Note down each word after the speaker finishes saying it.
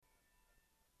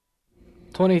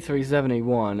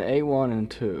2371, A1 and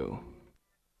 2.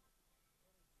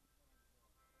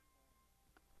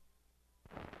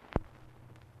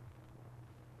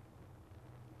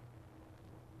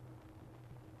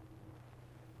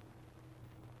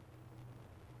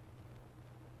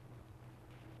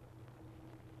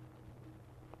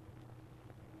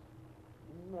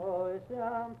 Noi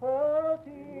siam partiti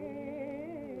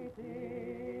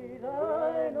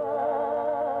dai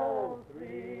nostri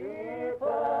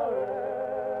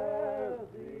paesi,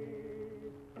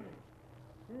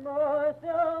 noi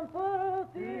siam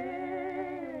partiti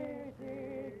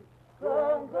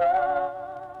con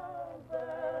grande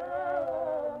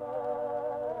amore,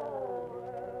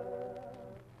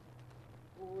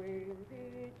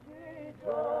 15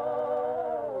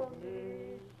 giorni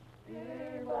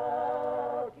di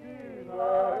macchina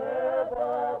e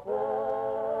vapore,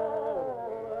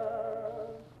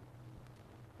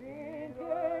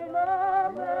 finché in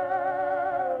America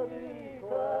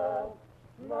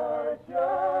noi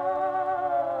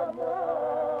siamo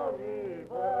arrivati.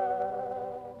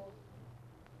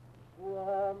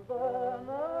 Quando in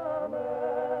America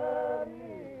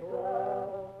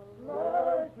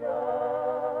noi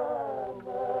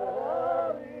siamo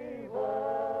arrivati,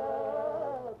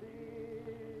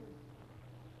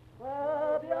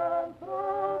 abbiamo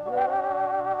trovato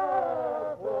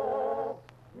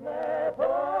né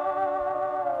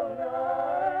foglia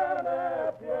e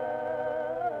né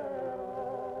fieno,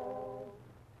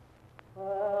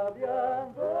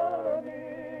 abbiamo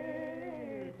dormito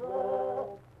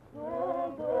sul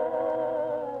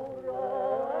duro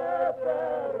e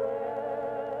terreno,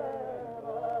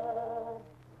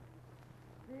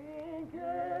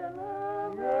 finché in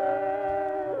America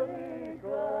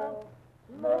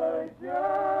noi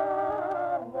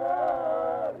siamo arrivati.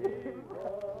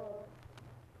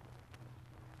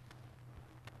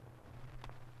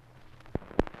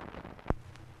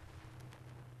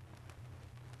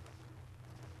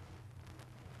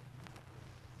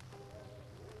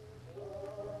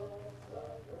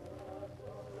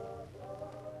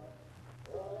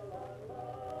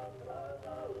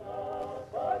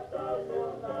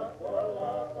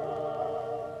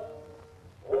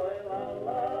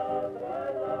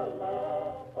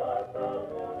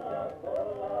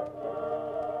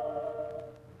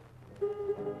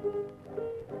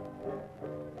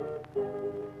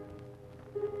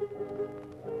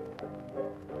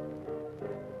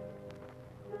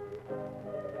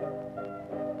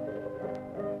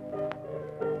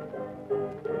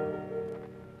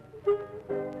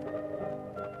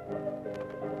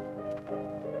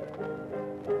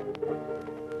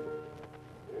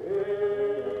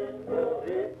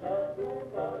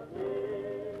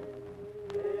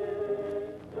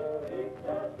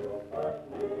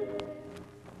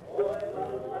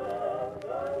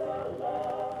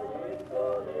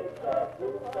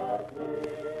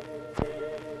 Thank you.